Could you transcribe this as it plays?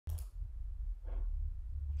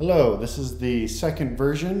Hello, this is the second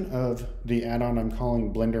version of the add-on I'm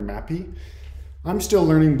calling Blender Mappy. I'm still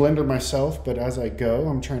learning Blender myself, but as I go,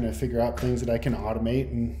 I'm trying to figure out things that I can automate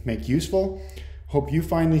and make useful. Hope you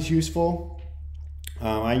find these useful.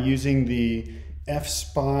 I'm using the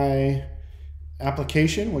fspy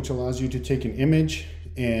application, which allows you to take an image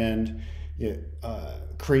and it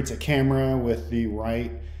creates a camera with the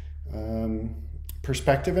right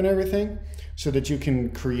perspective and everything, so that you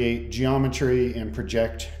can create geometry and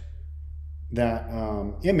project that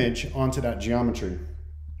image onto that geometry.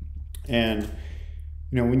 And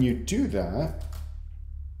when you do that,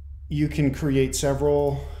 you can create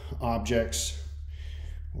several objects.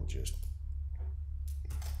 We'll just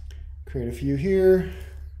create a few here.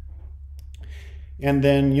 And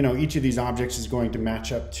then, each of these objects is going to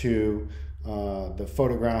match up to the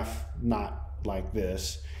photograph, not like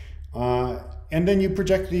this. And then you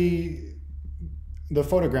project the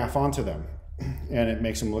photograph onto them, and it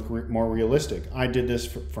makes them look more realistic. I did this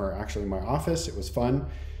for actually my office. It was fun,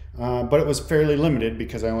 but it was fairly limited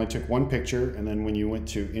because I only took one picture, and then when you went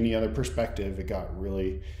to any other perspective, it got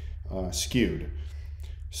really skewed.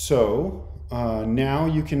 So now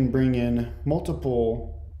you can bring in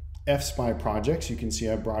multiple fspy projects. You can see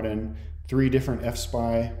I brought in 3 different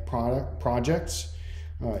fspy projects,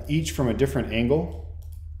 each from a different angle.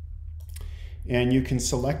 And you can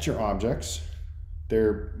select your objects.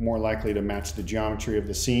 They're more likely to match the geometry of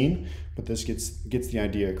the scene, but this gets the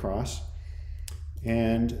idea across.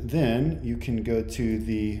 And then you can go to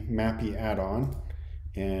the Mappy add-on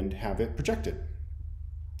and have it projected.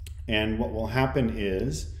 And what will happen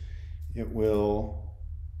is it will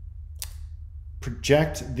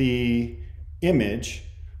project the image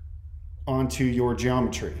onto your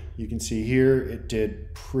geometry. You can see here it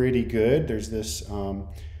did pretty good. There's this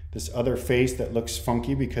this other face that looks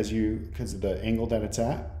funky because of the angle that it's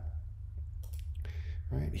at.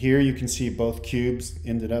 Right here you can see both cubes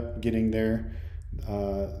ended up getting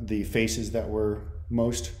the faces that were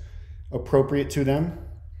most appropriate to them.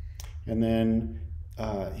 And then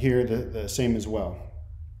here the same as well.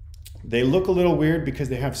 They look a little weird because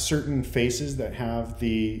they have certain faces that have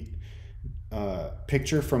the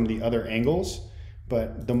picture from the other angles,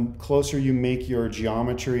 but the closer you make your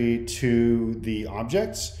geometry to the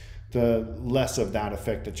objects, the less of that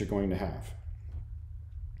effect that you're going to have.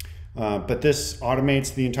 But this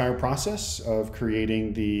automates the entire process of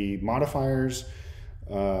creating the modifiers,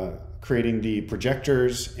 creating the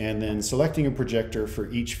projectors, and then selecting a projector for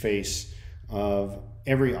each face of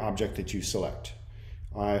every object that you select.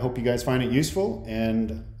 I hope you guys find it useful,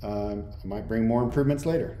 and I might bring more improvements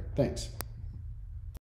later. Thanks.